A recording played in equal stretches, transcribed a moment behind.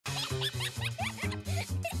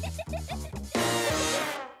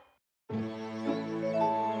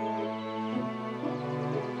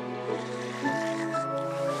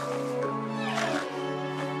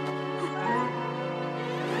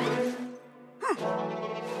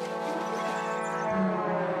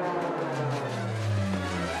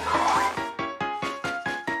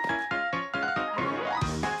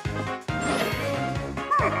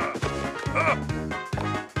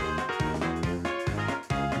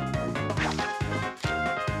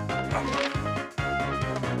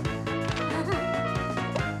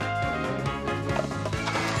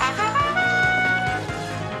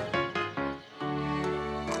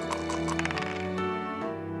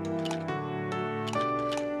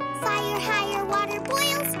higher water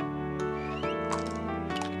boils.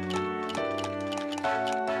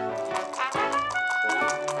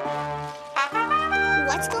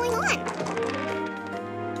 What's going on?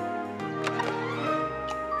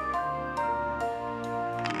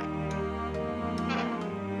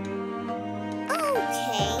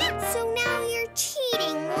 Okay, so now you're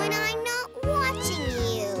cheating when I'm not watching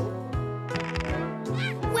you.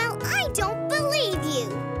 Well, I don't believe you.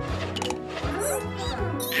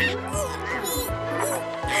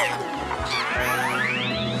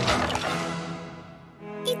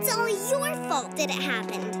 It's all your fault that it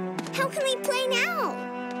happened. How can we play now?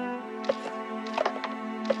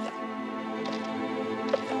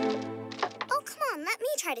 Oh, come on, let me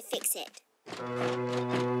try to fix it.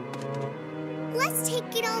 Let's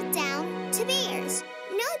take it all down to Bears.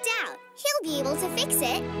 No doubt, he'll be able to fix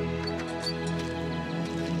it.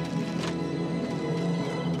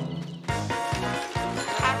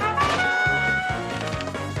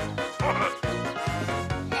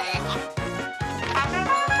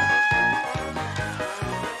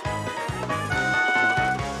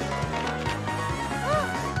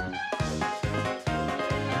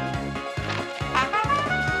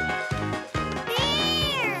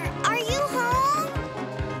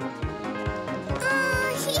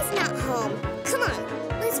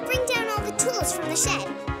 From the shed.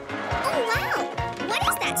 Oh, wow! What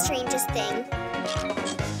is that strangest thing?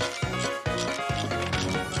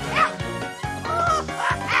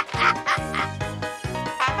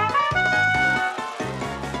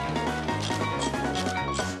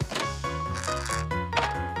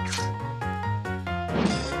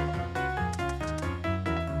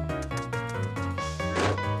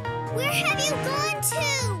 Where have you gone to?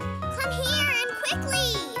 Come here and quickly!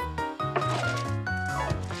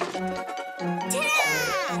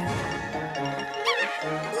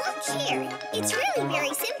 Look here, it's really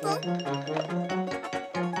very simple.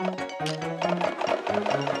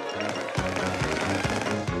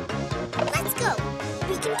 Let's go.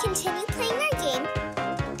 We can continue playing our game,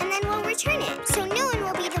 and then we'll return it, so no one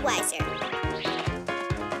will be the wiser.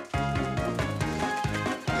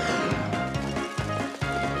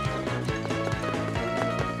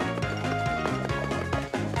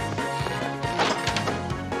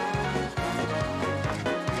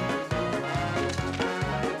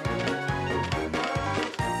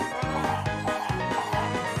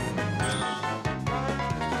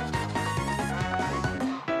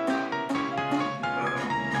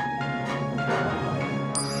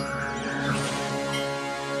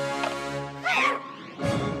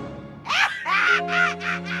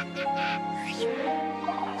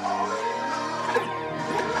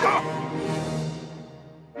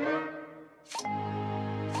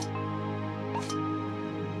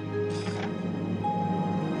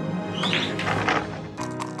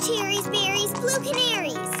 Cherries, berries, blue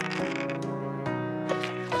canaries.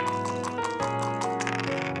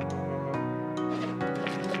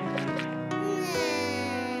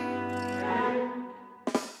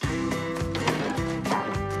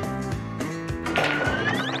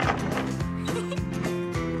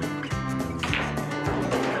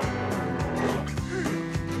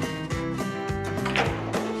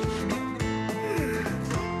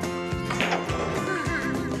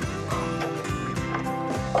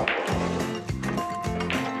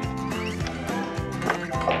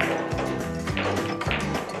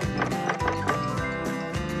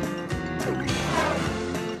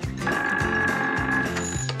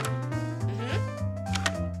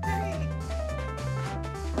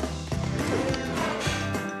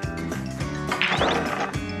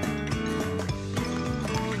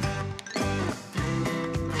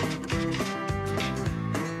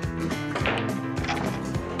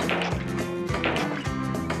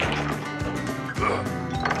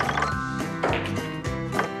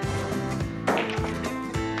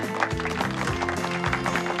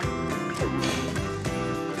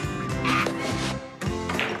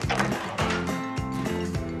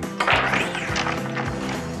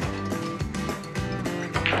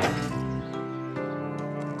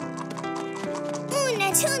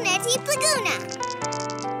 Tuna Deep Laguna.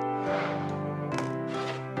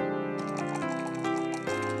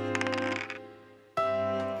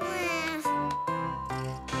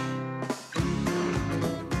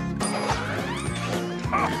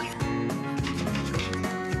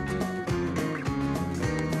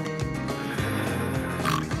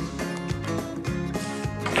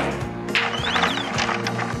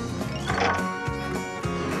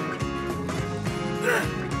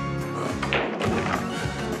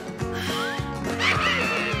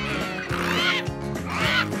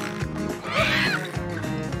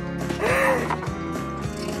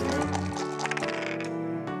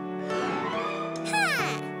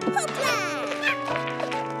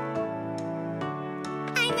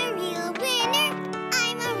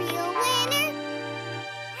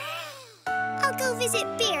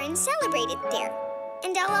 and celebrate it there.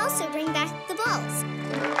 And I'll also bring back the balls.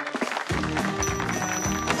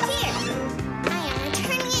 Here, I am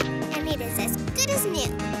returning it, and it is as good as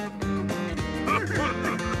new.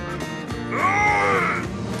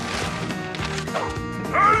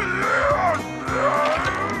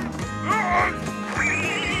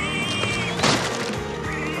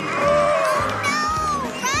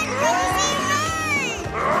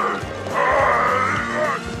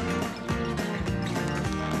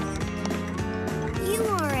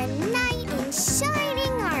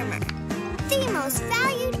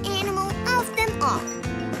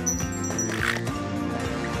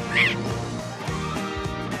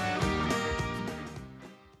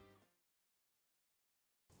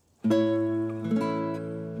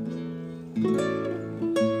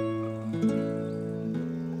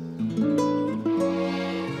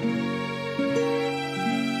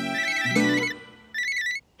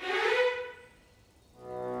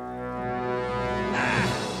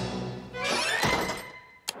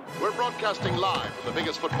 Broadcasting live from the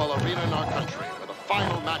biggest football arena in our country, where the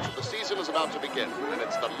final match of the season is about to begin. And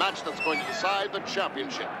it's the match that's going to decide the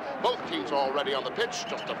championship. Both teams are already on the pitch,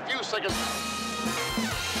 just a few seconds.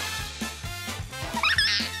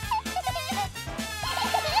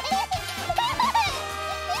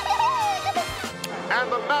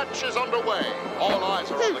 And the match is underway. All eyes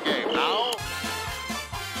are on the game now.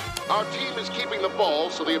 Our team is keeping the ball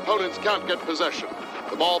so the opponents can't get possession.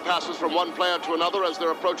 The ball passes from one player to another as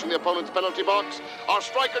they're approaching the opponent's penalty box. Our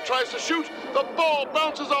striker tries to shoot. The ball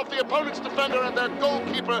bounces off the opponent's defender and their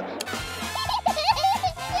goalkeeper.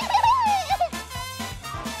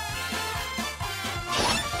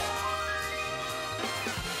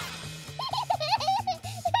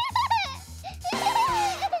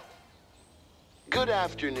 Good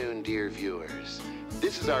afternoon, dear viewers.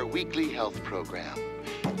 This is our weekly health program.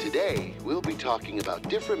 Today, we'll be talking about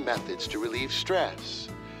different methods to relieve stress.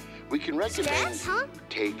 We can recommend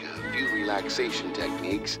take a few relaxation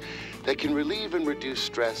techniques that can relieve and reduce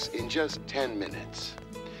stress in just 10 minutes.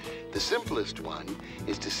 The simplest one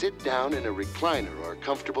is to sit down in a recliner or a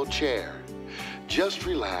comfortable chair. Just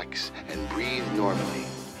relax and breathe normally.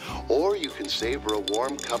 Or you can savor a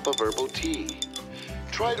warm cup of herbal tea.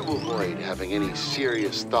 Try to avoid having any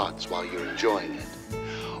serious thoughts while you're enjoying it.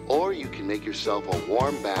 Or you can make yourself a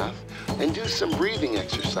warm bath and do some breathing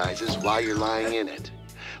exercises while you're lying in it,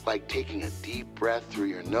 like taking a deep breath through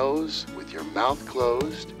your nose with your mouth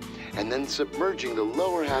closed, and then submerging the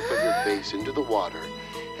lower half of your face into the water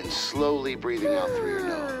and slowly breathing out through your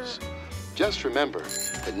nose. Just remember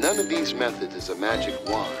that none of these methods is a magic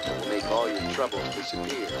wand that will make all your troubles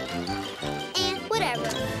disappear. Whatever.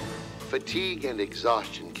 Fatigue and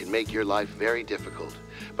exhaustion can make your life very difficult,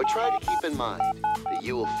 but try to keep in mind that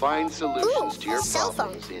you will find solutions to your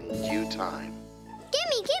problems in due time.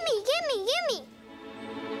 Gimme, gimme, gimme, gimme!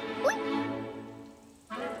 What?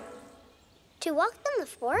 To walk in the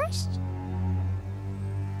forest?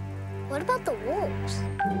 What about the wolves?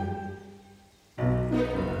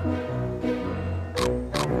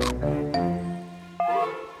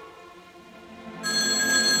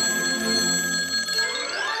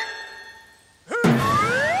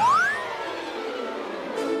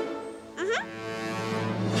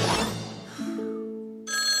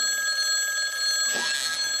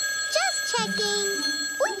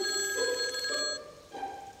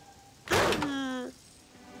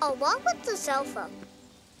 I'll walk with the cell phone.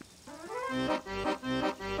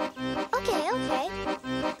 Okay.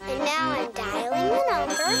 And now I'm dialing the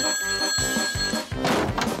number.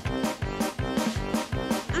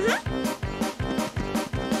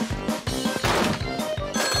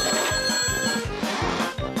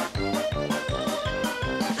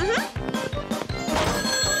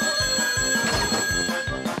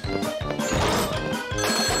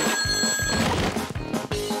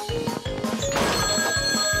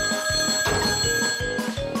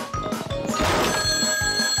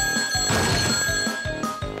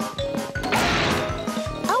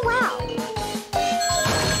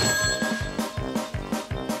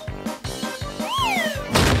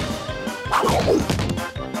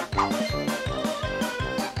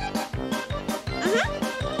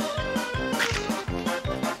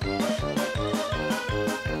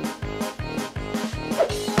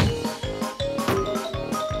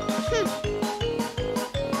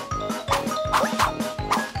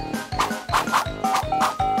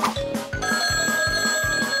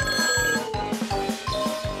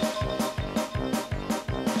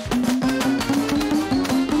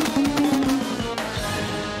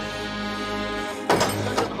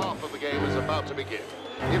 To begin.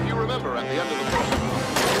 If you remember, at the end of the first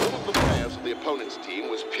half, one of the players of the opponent's team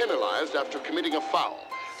was penalized after committing a foul.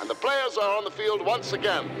 And the players are on the field once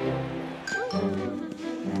again.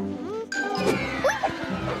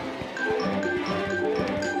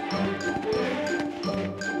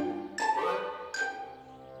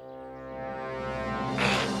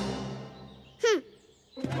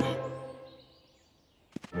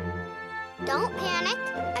 Don't panic.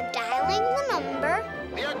 I'm dialing the number.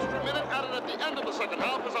 The extra minute added at the end of the second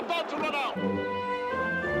half is about to run out.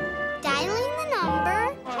 Dialing the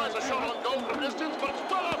number. Tries a shot on goal from distance, but it's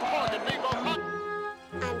well off target. Nico.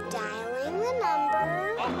 I'm dialing the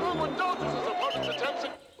number. A forward dodges his opponent's attempts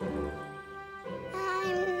at...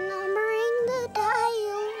 I'm numbering the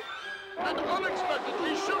dial. and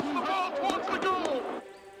unexpectedly shoots the ball towards the goal.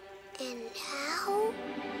 And now...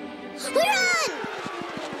 run!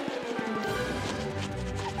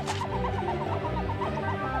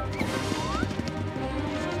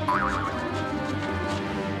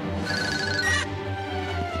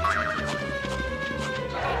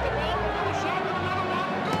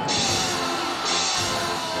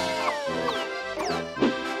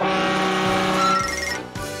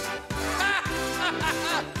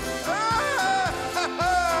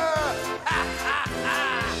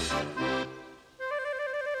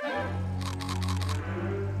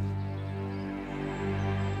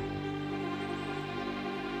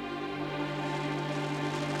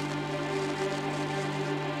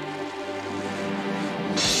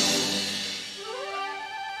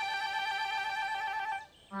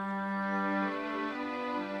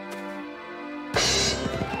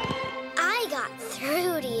 I got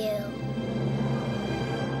through to you.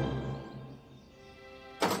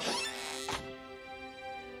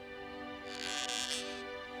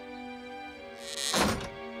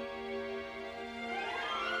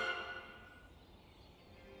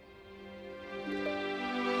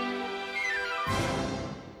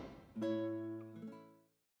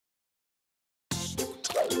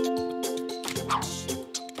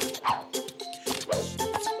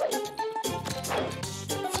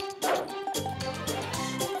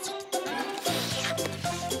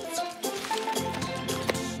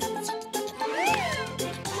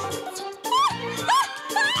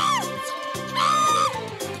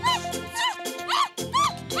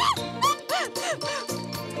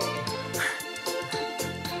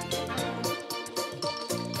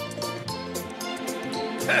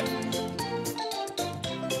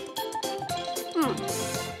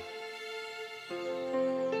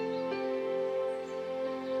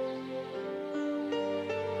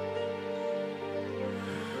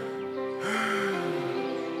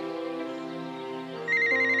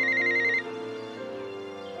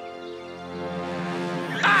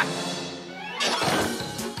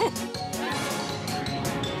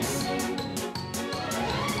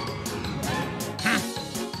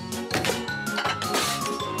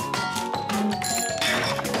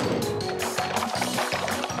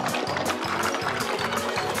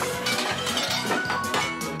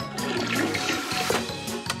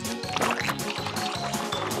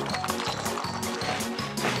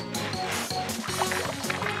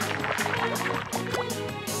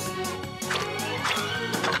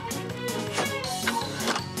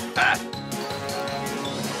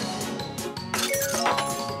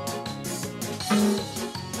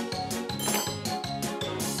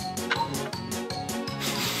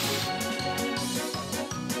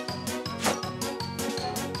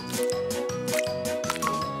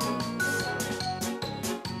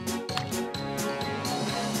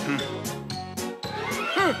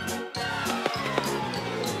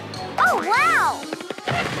 Oh, wow!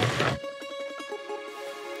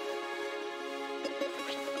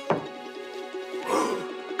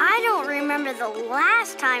 I don't remember the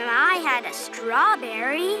last time I had a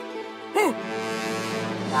strawberry.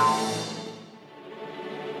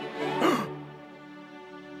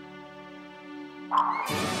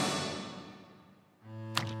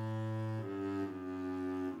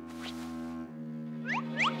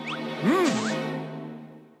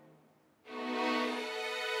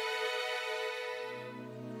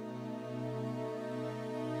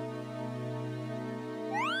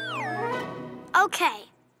 Okay,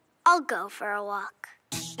 I'll go for a walk.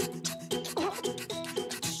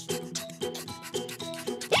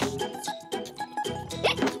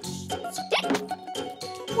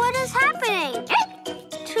 What is happening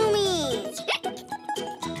to me?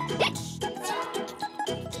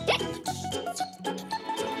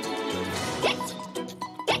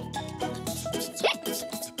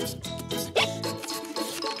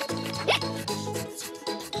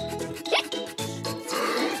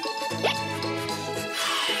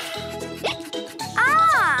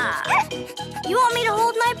 You want me to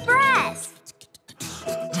hold my breath?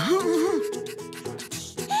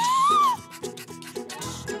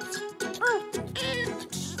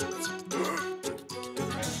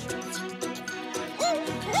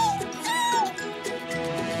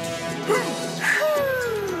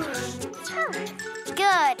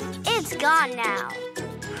 It's gone now.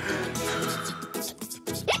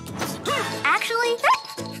 Actually,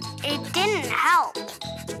 it didn't help.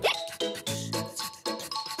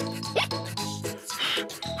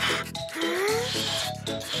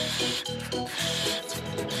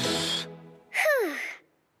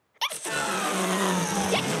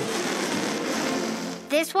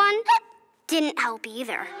 This one didn't help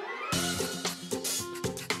either.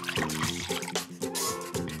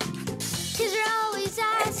 Kids are always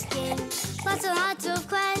asking lots and lots of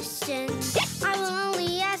questions. I will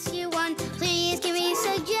only ask you one. Please give me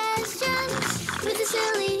suggestions. Where the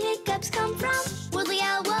silly hiccups come from? Woodley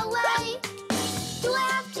LOA. Do I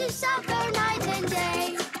have to suffer night and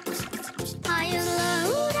day? High and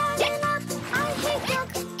low, down and up, I hiccup.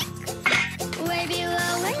 Way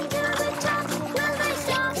below and to the top, will they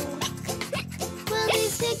stop? Will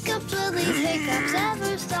these hiccups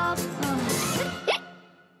ever stop?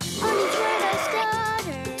 On each word I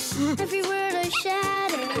stutter, every word I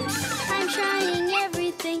shatter. I'm trying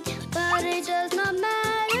everything, but it does not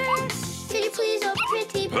matter. Can you please, oh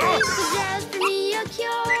pretty please, suggest for me a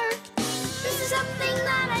cure? This is something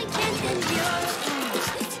that I can't endure.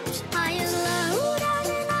 High and low, down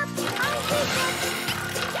and up, I hiccup.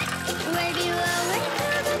 Way below and to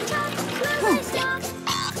the top, will I stop?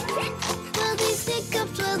 Will these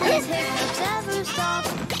hiccups ever stop?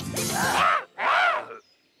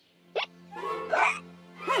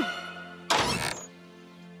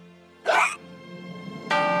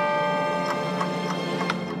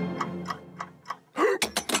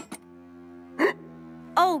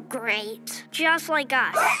 Oh, great. Just like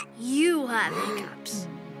us. You have hiccups.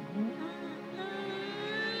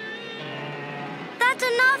 That's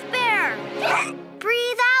enough, Bear.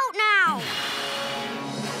 Breathe out now.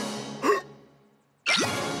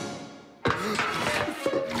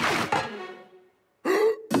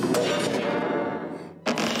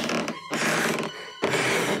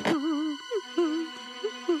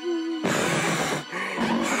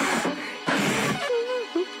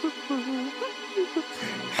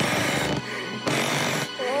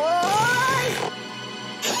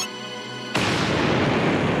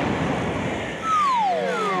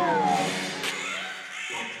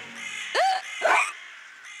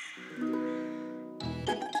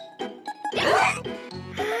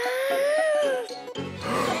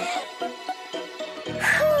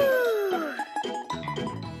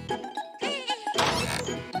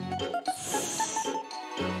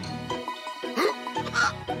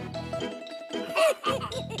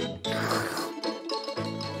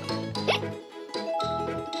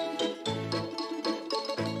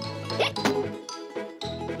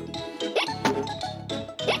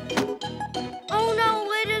 Oh no,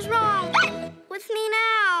 what is wrong with me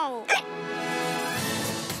now?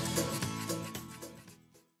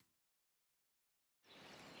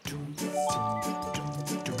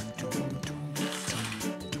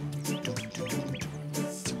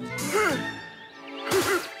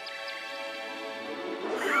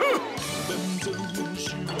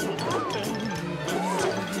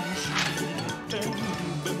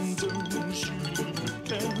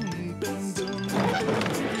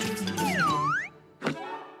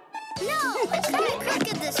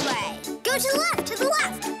 Go to the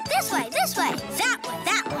left, this way,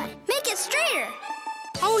 that way. Make it straighter.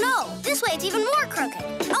 Oh no, this way it's even more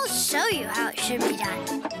crooked. I'll show you how it should be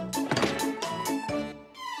done.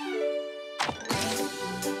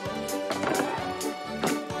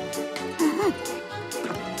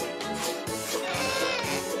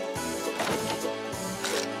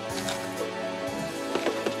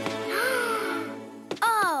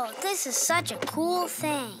 Oh, this is such a cool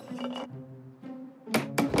thing.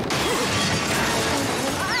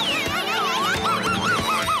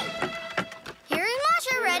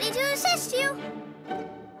 Ready to assist you.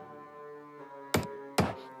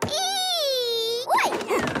 Wait!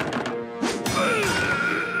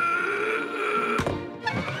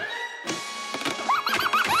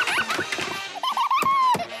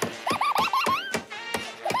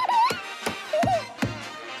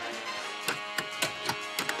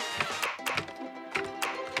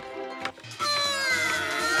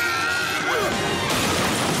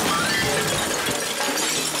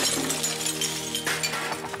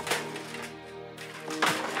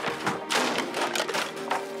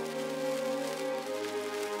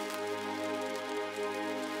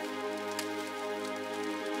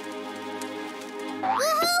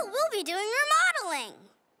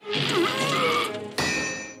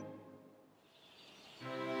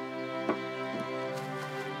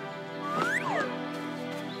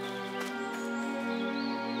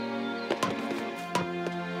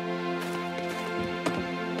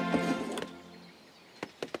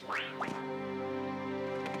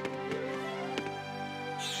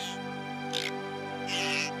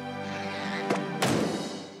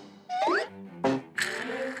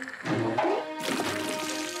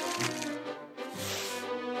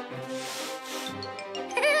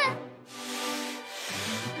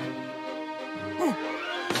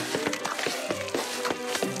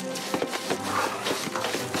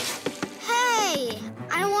 Hey,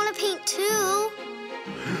 I want to paint too.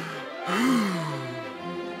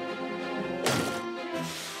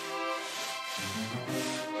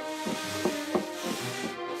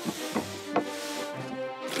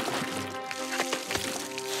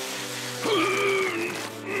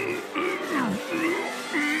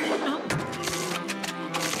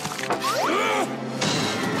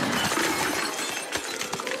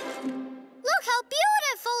 Look how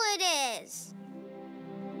beautiful it is.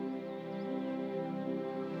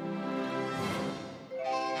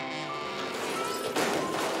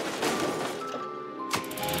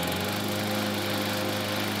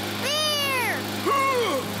 Bear!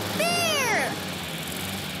 Bear!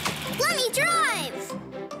 Let me drive!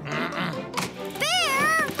 Bear!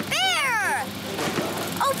 Bear!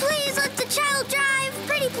 Oh, please, let the child drive.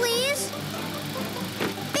 Pretty please.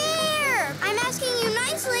 Bear! I'm asking you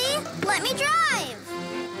nicely. Let me drive.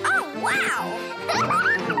 Oh, wow!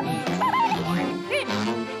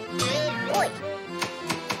 Oi.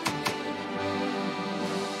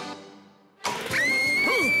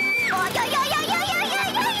 Oh, yeah, yeah, yeah, yeah, yeah, yeah, yeah,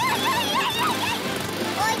 yeah, yeah, yeah, yeah, yeah.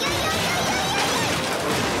 Oh, yeah, yeah, yeah,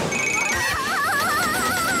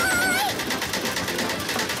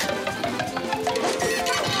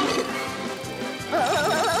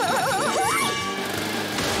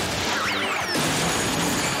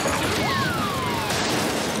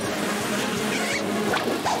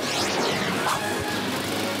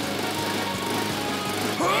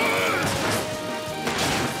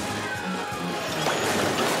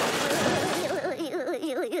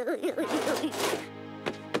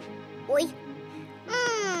 Oi.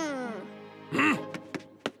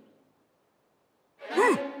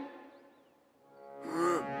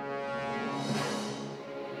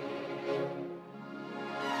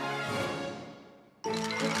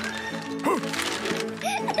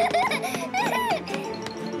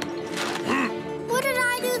 What did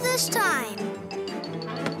I do this time?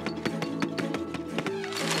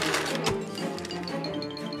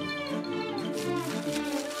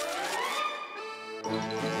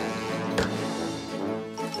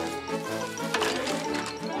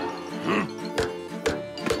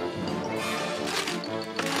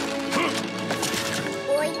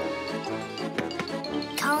 Oi.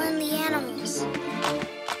 Call in the animals.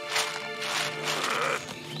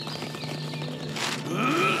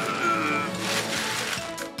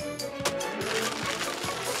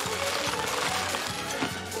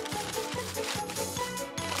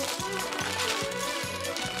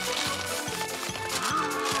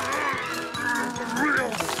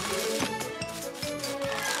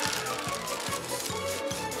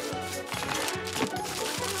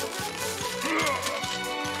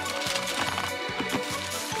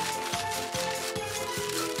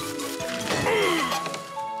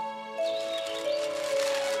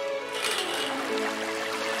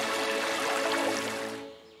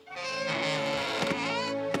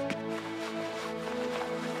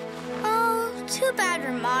 Oh, too bad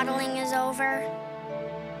remodeling is over.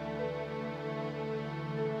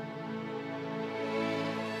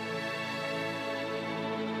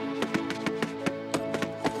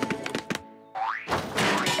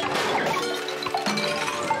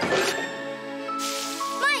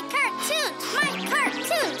 My cartoons, my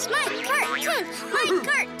cartoons, my cartoons, my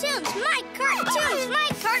cartoons, my cartoons, my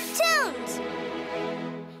cartoons.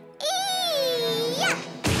 Ee-yah!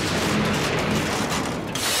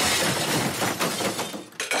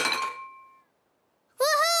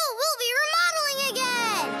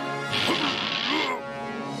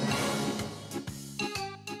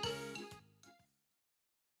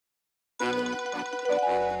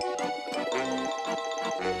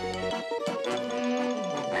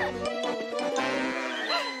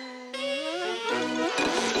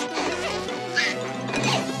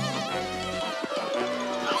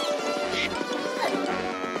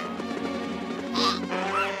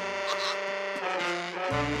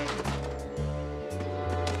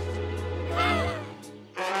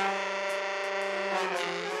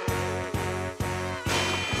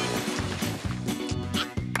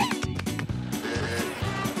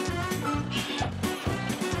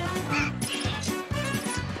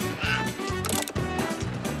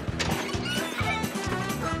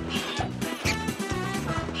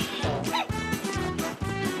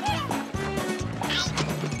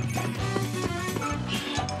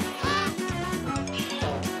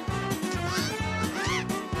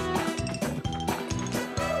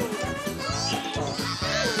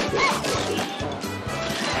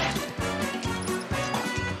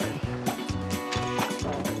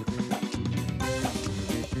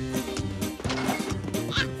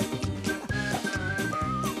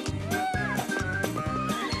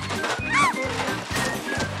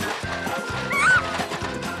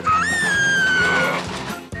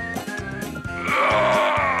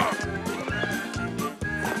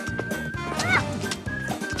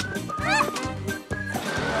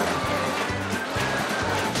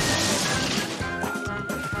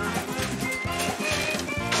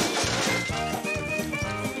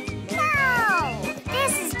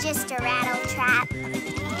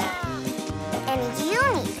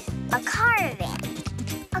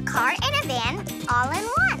 car and a van all in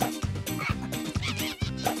one.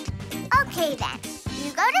 Okay then,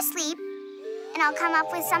 you go to sleep, and I'll come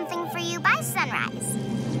up with something for you by sunrise.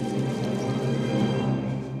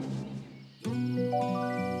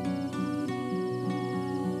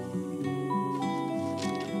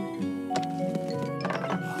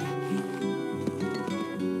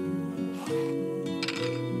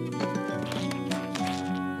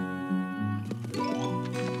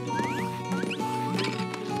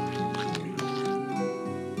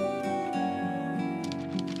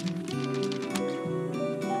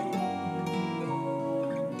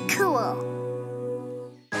 Cool.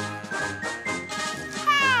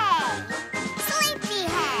 Hey,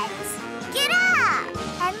 sleepyheads, get up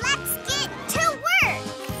and let's get to work.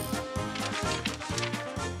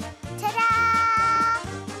 Ta-da!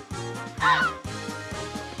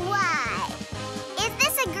 What? Is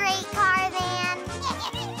this a great car van?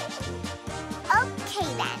 Okay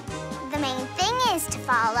then. The main thing is to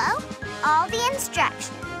follow all the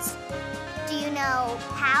instructions. Do you know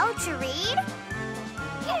how to read?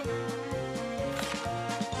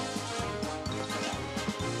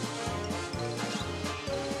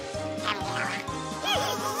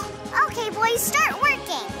 Okay, boys, start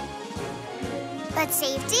working. But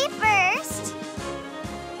safety first.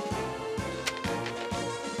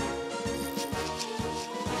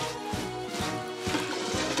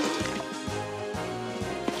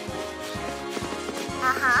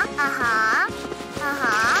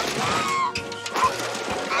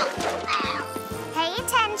 Pay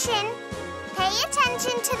attention. Pay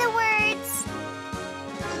attention to the words.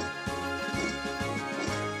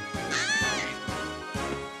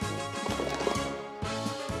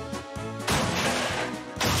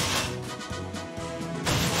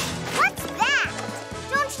 What's that?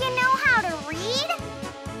 Don't you know how to read?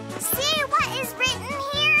 See what is written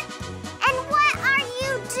here? And what are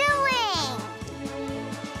you doing?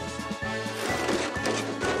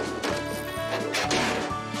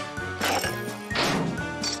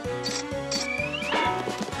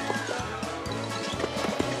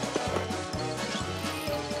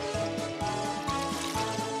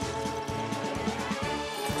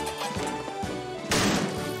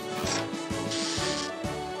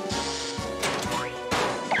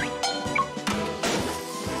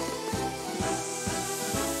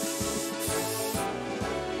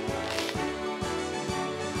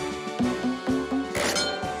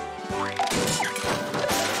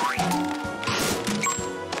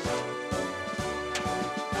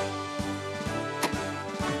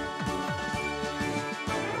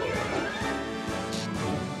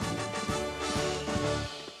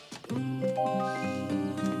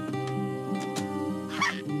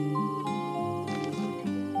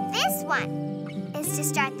 This one is to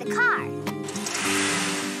start the car.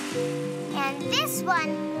 And this one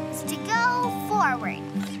is to go forward.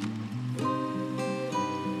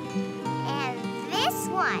 And this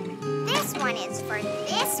one is for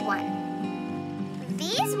this one.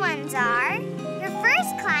 These ones are your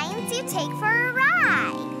first clients you take for a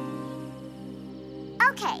ride.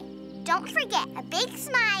 Okay, don't forget a big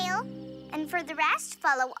smile. And for the rest,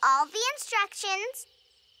 follow all the instructions.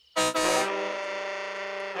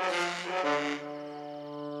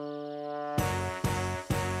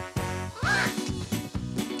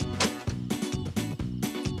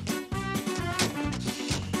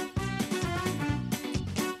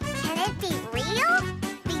 Can it be real?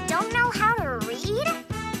 They don't know how to read?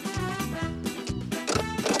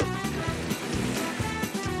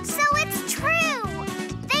 So it's true!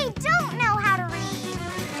 They don't know how to read!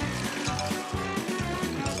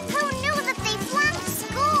 Who knew that they flunked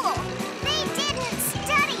school? They didn't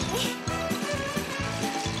study!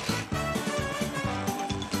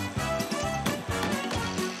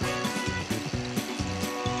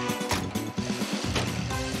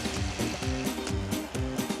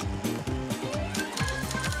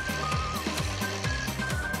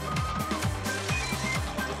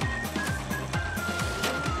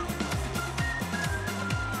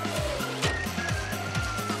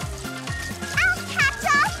 I'll catch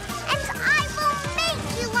up, and I will make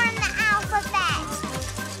you learn the alphabet.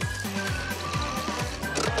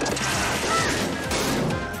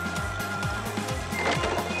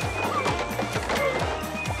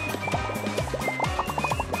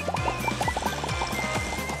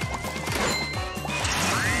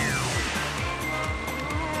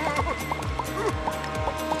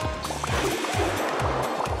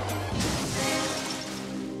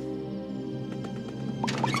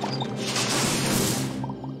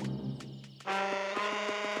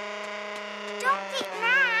 Don't get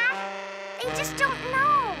mad. They just don't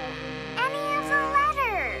know any of the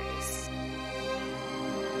letters.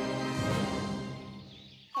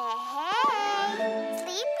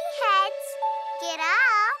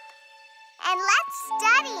 And let's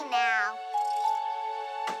study now.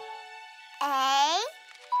 A,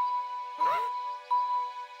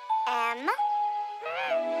 M,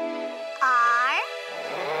 R,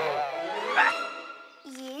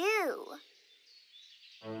 U.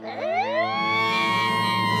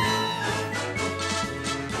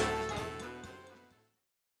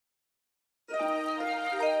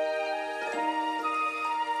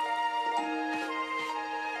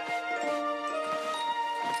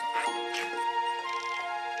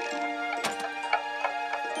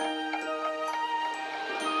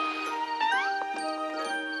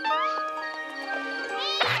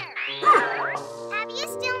 Have you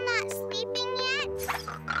still not sleeping yet?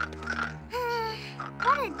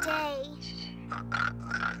 What a day.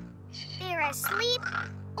 They're asleep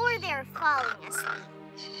or they're falling asleep.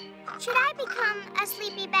 Should I become a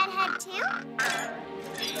sleepy bedhead too?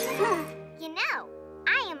 You know, I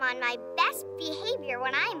am on my best behavior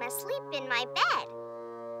when I'm asleep in my bed.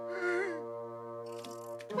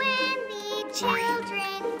 When the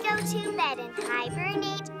children go to bed and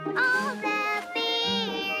hibernate, all the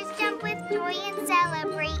bears jump with joy and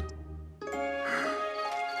celebrate.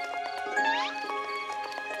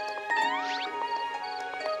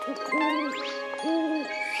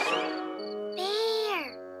 Bear!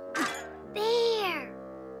 Bear!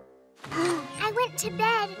 I went to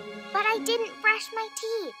bed, but I didn't brush my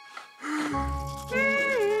teeth.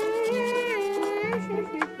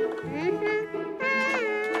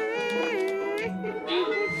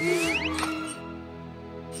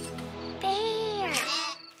 Bear!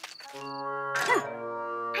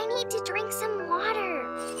 I need to drink some water.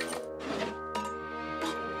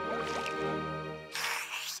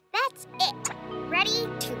 That's it. Ready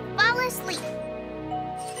to fall asleep.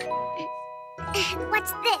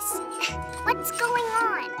 What's this? What's going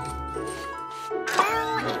on?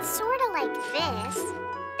 Well, it's sort of like this.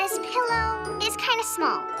 This pillow is kind of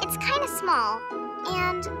small. It's kind of small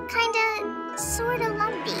and kind of sort of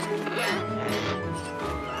lumpy.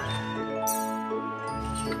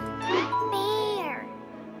 Bear.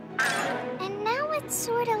 And now it's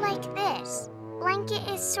sort of like this. Blanket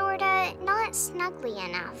is sort of not snuggly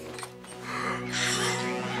enough.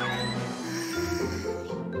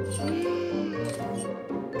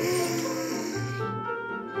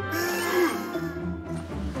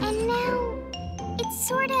 And now it's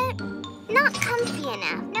sort of not comfy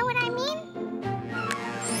enough. Know what I mean?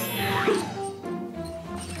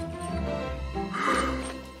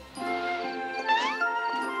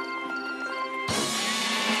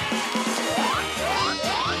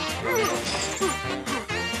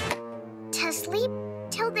 To sleep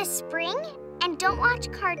till the spring and don't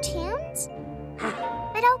watch cartoons?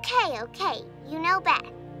 But okay, you know best.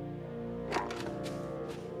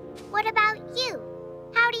 What about you?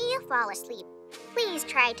 How do you fall asleep? Please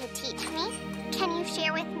try to teach me. Can you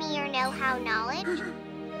share with me your know-how knowledge?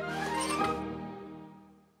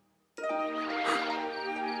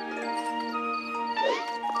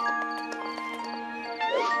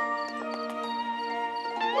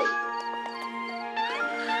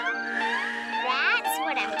 That's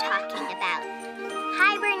what I'm talking about.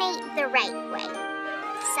 Hibernate the right way.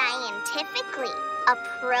 Scientifically,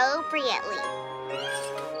 appropriately.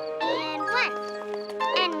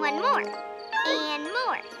 And one more, and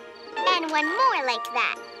more, and one more like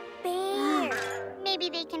that. Bear. Maybe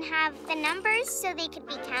they can have the numbers so they could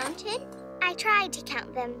be counted. I tried to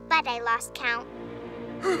count them, but I lost count.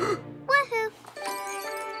 Woohoo!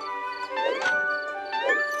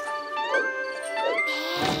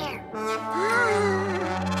 Bear.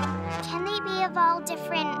 Can they be of all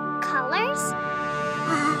different colors?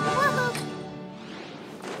 Woohoo!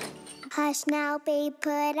 Hush now, babe,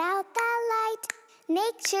 put out the light.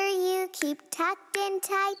 Make sure you keep tucked in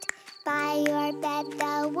tight. By your bed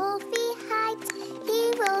the wolfie hides.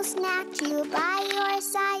 He will snatch you by your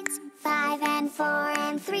sides. 5 and 4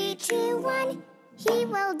 and 3, 2, 1. He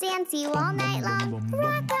will dance you all night long.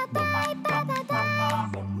 Rock-a-bye, bye-bye-bye.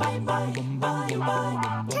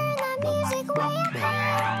 Turn the music way up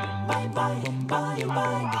high.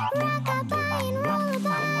 Rock-a-bye and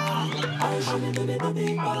roll-a-bye.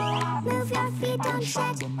 Move your feet, don't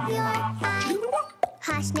shut your eye.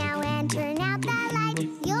 Hush now and turn out the light.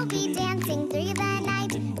 You'll be dancing through the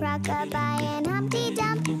night. Rock-a-bye and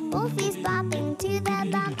Humpty-Dump. Wolfie's bopping to the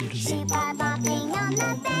bump. Sheep are bopping on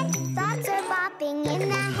the bed. Thoughts are bopping in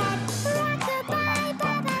the head. Rock-a-bye,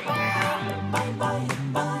 bye-bye-bye.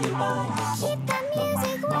 Keep the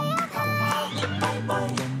music way up high.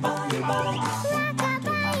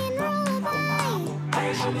 Rock-a-bye and roll-a-bye.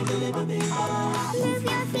 Move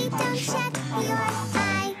your feet, don't shut your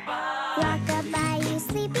eye. Rock-a-bye, you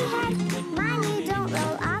sleepyhead. Mind you don't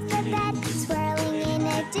roll off the bed.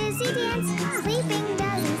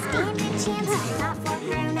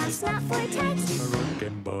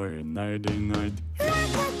 nighty night.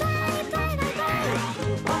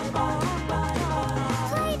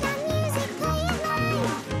 Play the music, play it loud.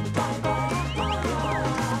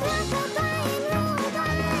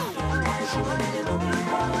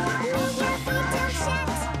 Move your feet, don't shout.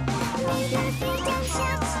 Move your feet, don't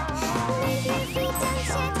shout. Move your feet, don't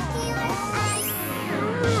shout. You are us.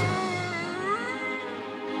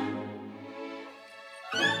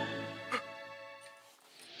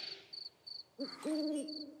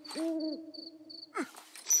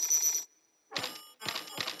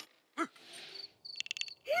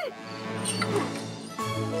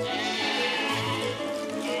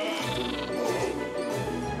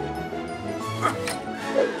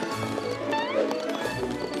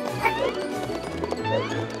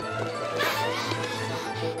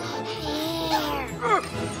 There.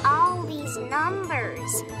 All these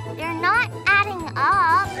numbers. They're not adding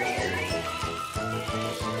up.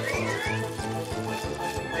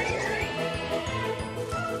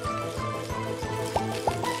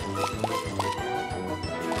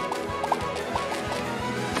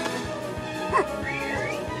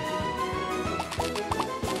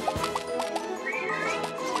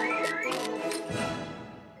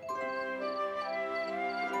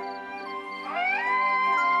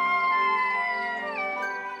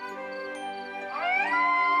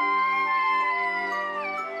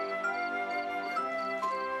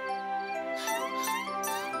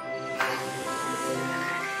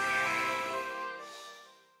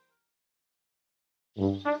 You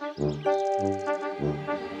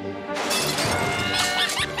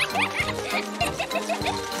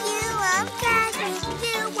won't catch me.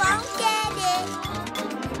 You won't get it.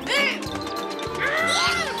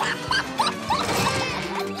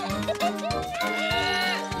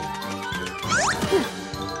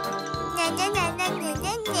 Na na na na na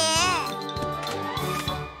na na.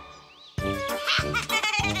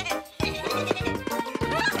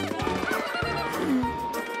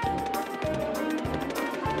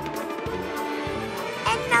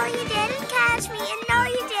 And no, you didn't catch me. And no,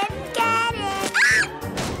 you didn't get it.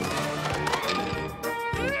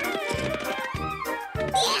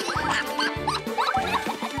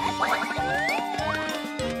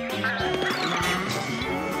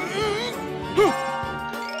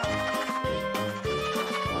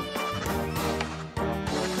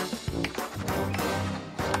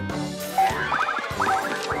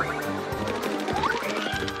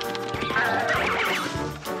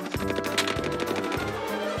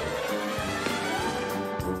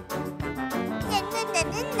 Na na na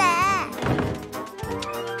na na.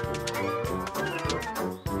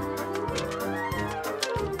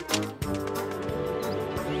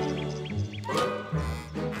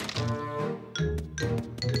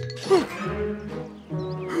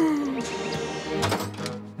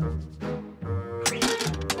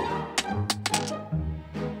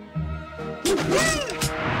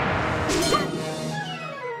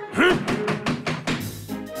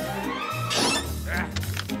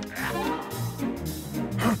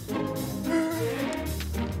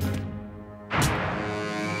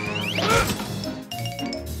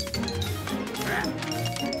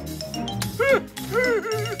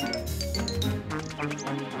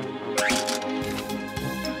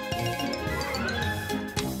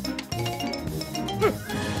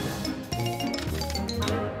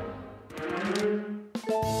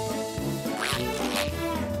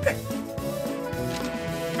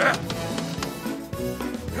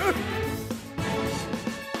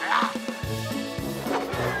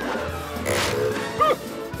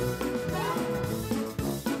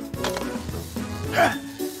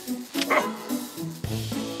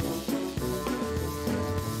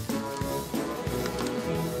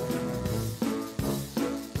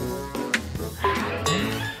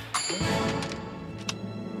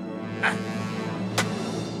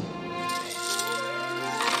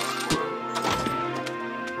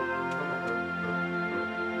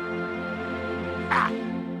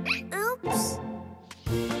 Oops.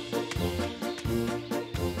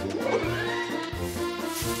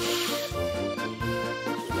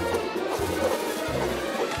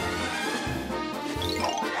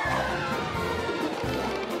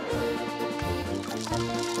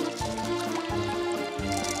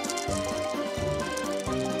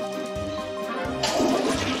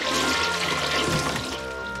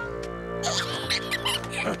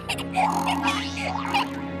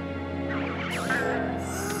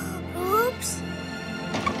 Oops.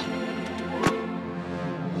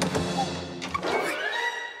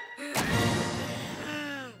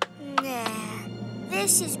 Nah,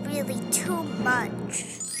 this is really too much.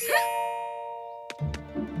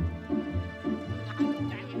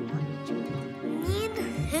 Need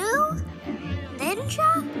who?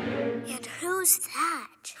 Who's that?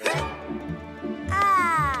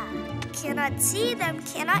 Ah, cannot see them,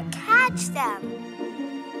 cannot catch them.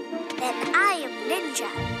 Then I am Ninja.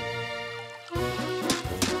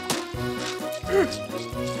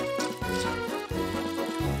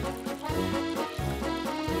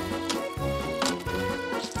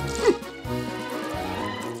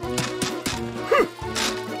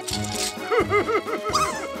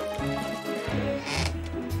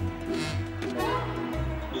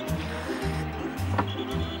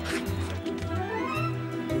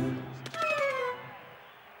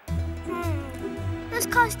 This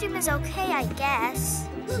costume is okay, I guess.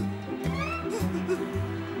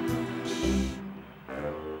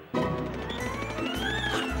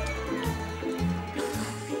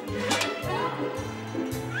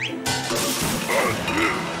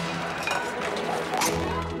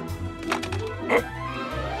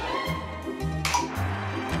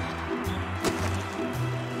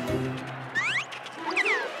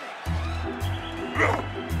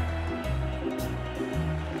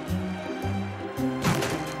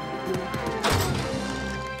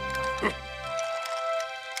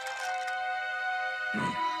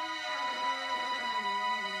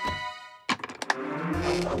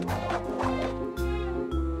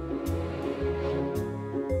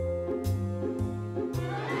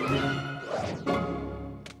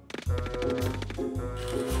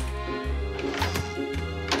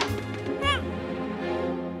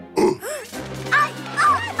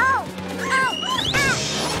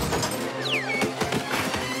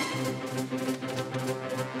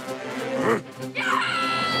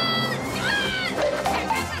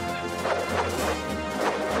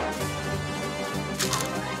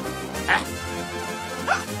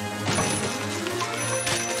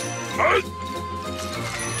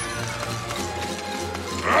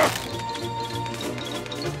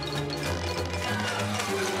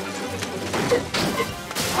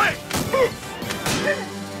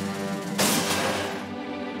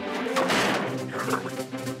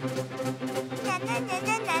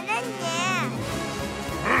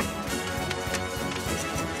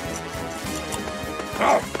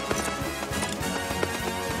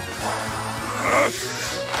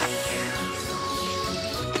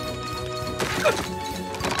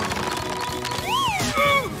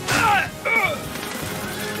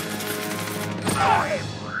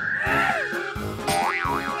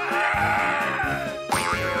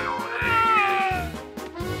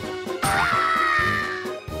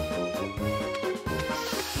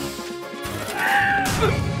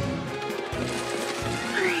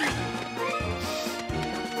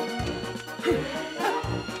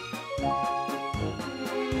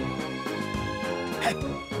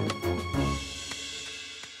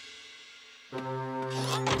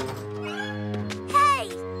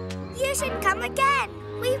 You should come again.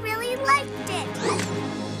 We really liked it.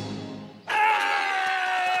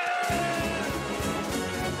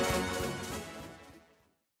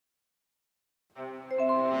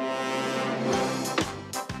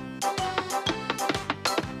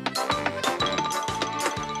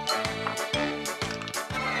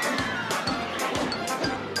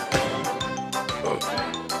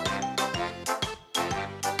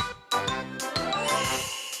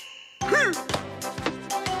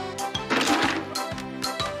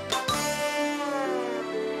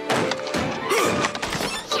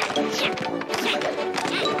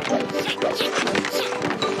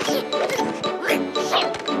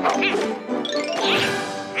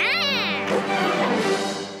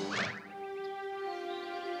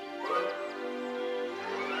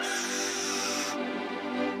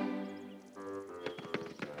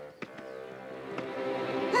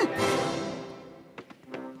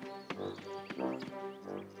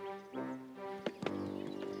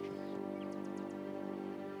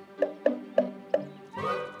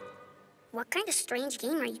 What kind of strange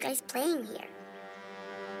game are you guys playing here?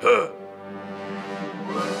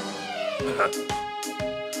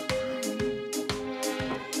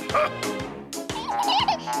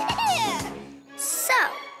 So,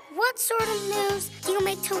 what sort of moves do you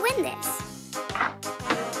make to win this?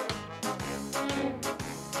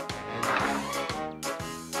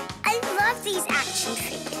 I love these action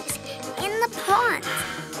figures in the pond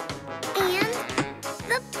and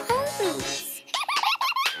the ponies.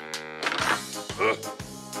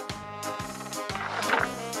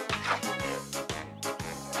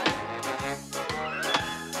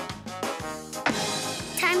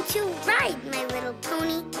 Time to ride, my little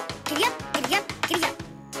pony. Giddy up, giddy up, giddy up.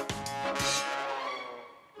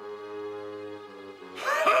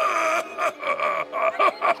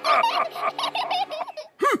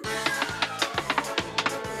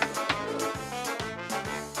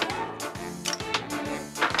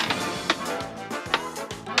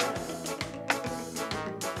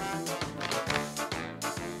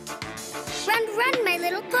 run, my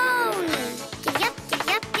little pony. Giddy up,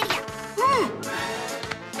 giddy up, giddy up.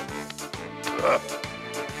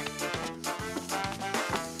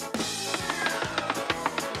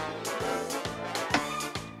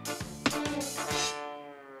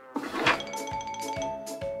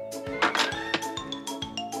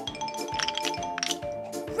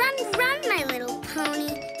 Run, run, my little pony.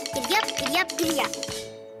 Giddy up, giddy up, giddy up.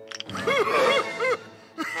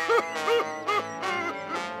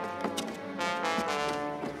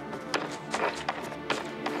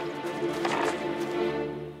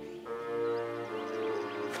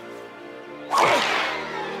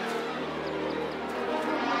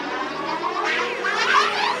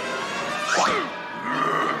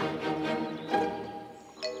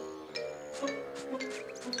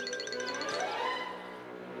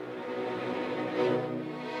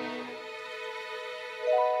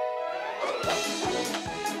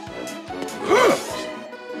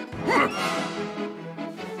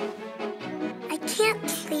 I can't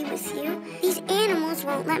play with you. These animals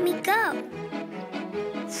won't let me go.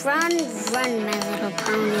 Run, run, my little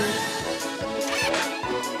pony.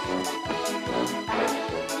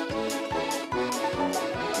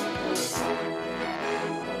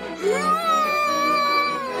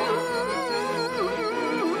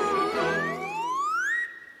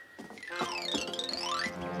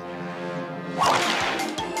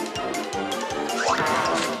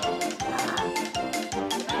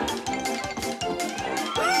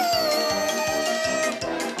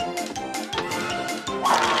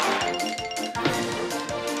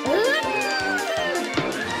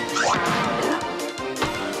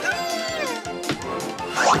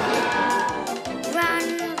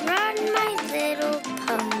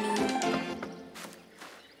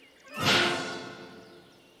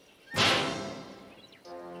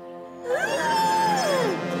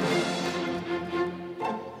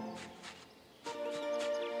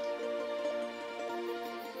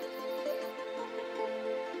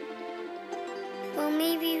 Well,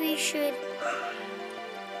 maybe we should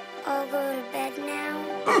all go to bed now.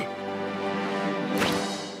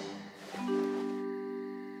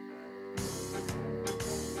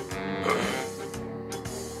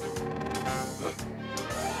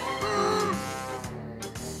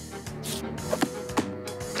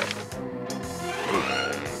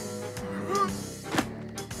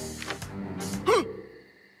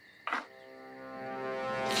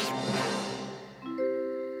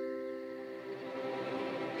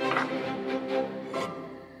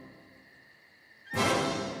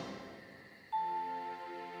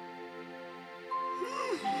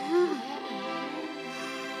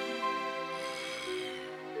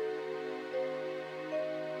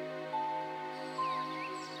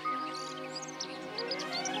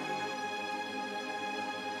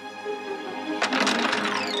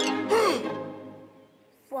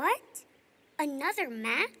 What? Another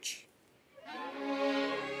match?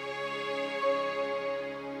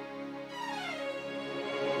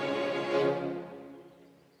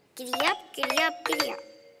 Giddy up, giddy up, giddy up.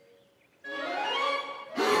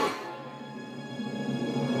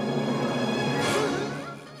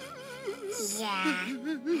 Yeah,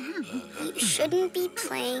 you shouldn't be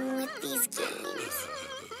playing with these games.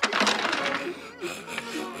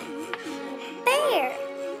 Bear!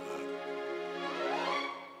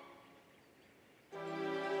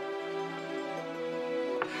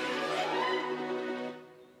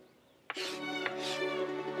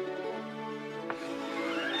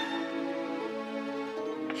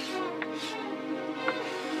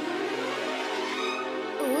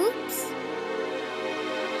 Oops.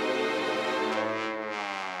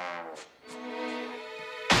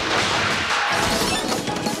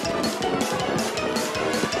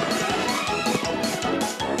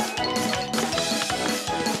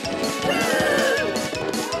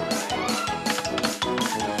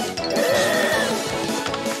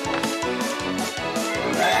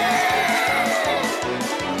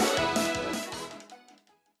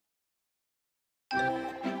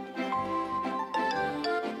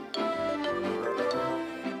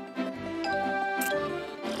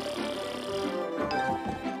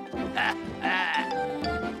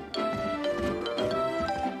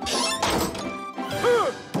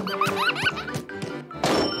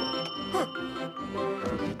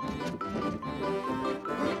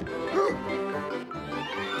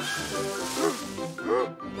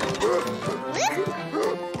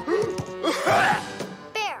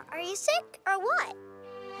 Bear, are you sick or what?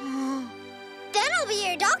 Then I'll be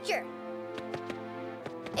your doctor.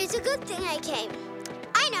 It's a good thing I came.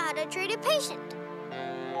 I know how to treat a patient.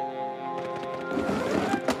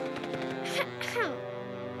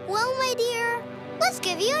 Well, my dear, let's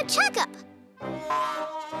give you a checkup.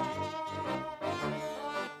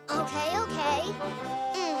 Okay.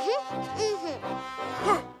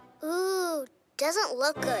 Ooh, doesn't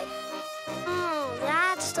look good. Oh,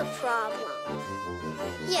 that's the problem.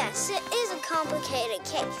 Yes, it is a complicated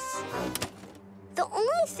case. The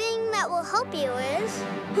only thing that will help you is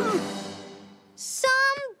some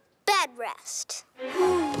bed rest. Lay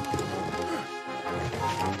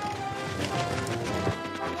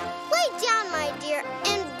down, my dear,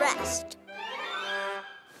 and rest.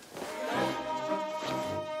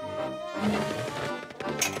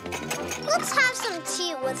 Let's have some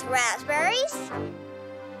tea with raspberries.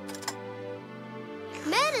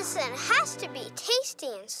 Medicine has to be tasty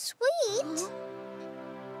and sweet.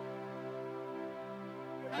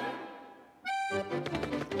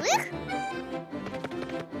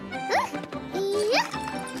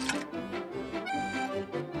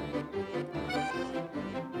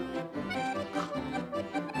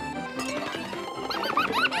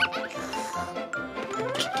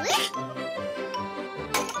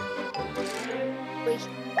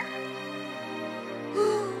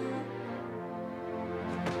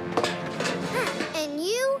 And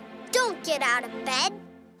you don't get out of bed.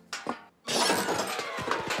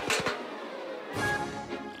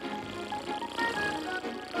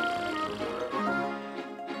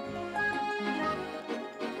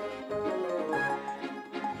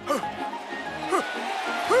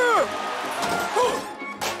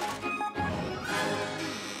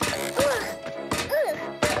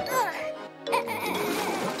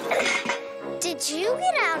 Did you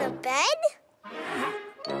get out of bed?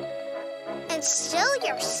 And still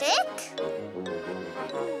you're sick?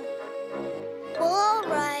 Well, all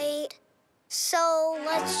right. So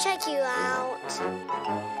let's check you out.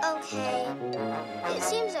 Okay. It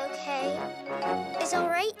seems okay. It's all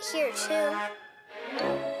right here, too.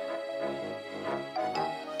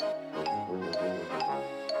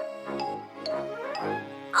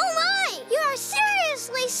 Oh, my! You are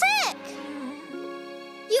seriously sick!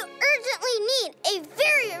 You urgently need a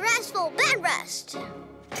very restful bed rest.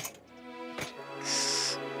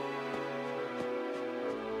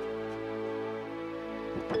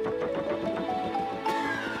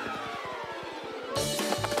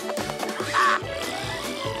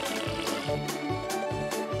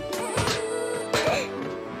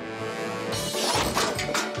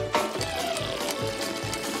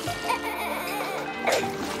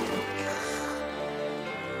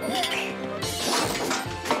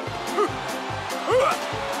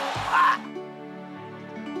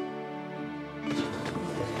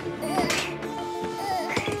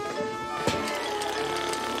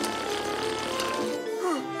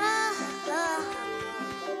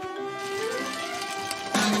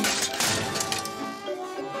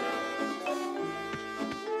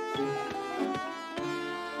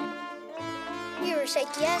 You were sick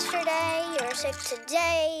yesterday, you're sick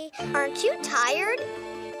today. Aren't you tired?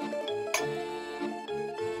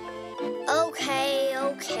 Okay.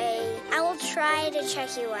 I will try to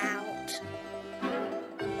check you out.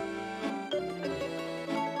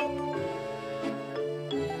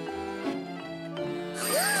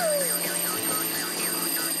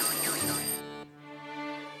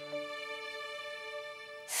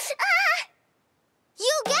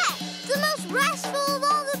 You get the most restful of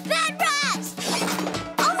all the bed rests!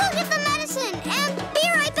 I'll go get the medicine and be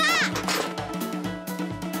right back!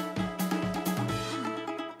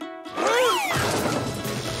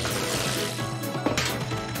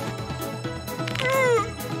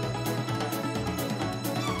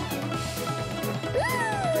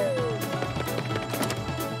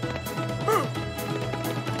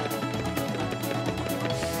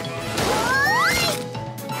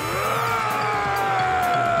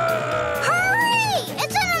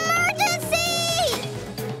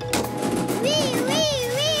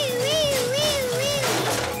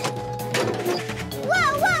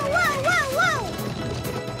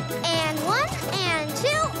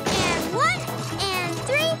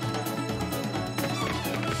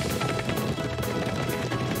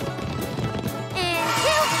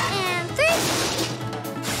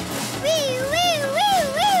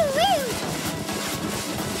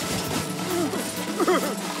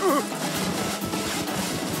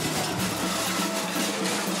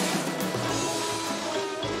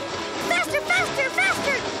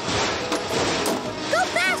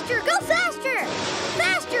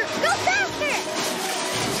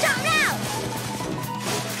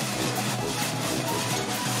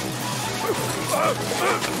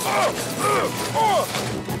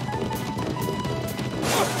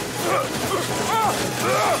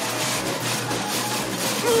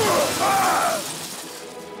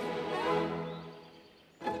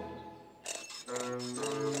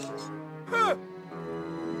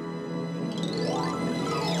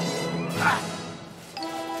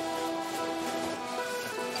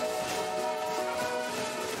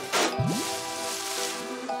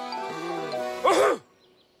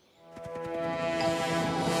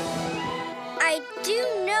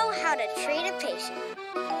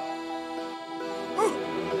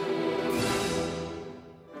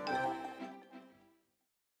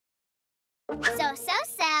 So.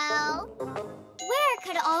 Where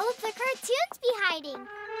could all of the cartoons be hiding?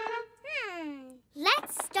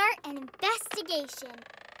 Let's start an investigation.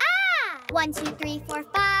 1, 2, 3, 4,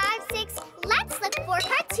 5.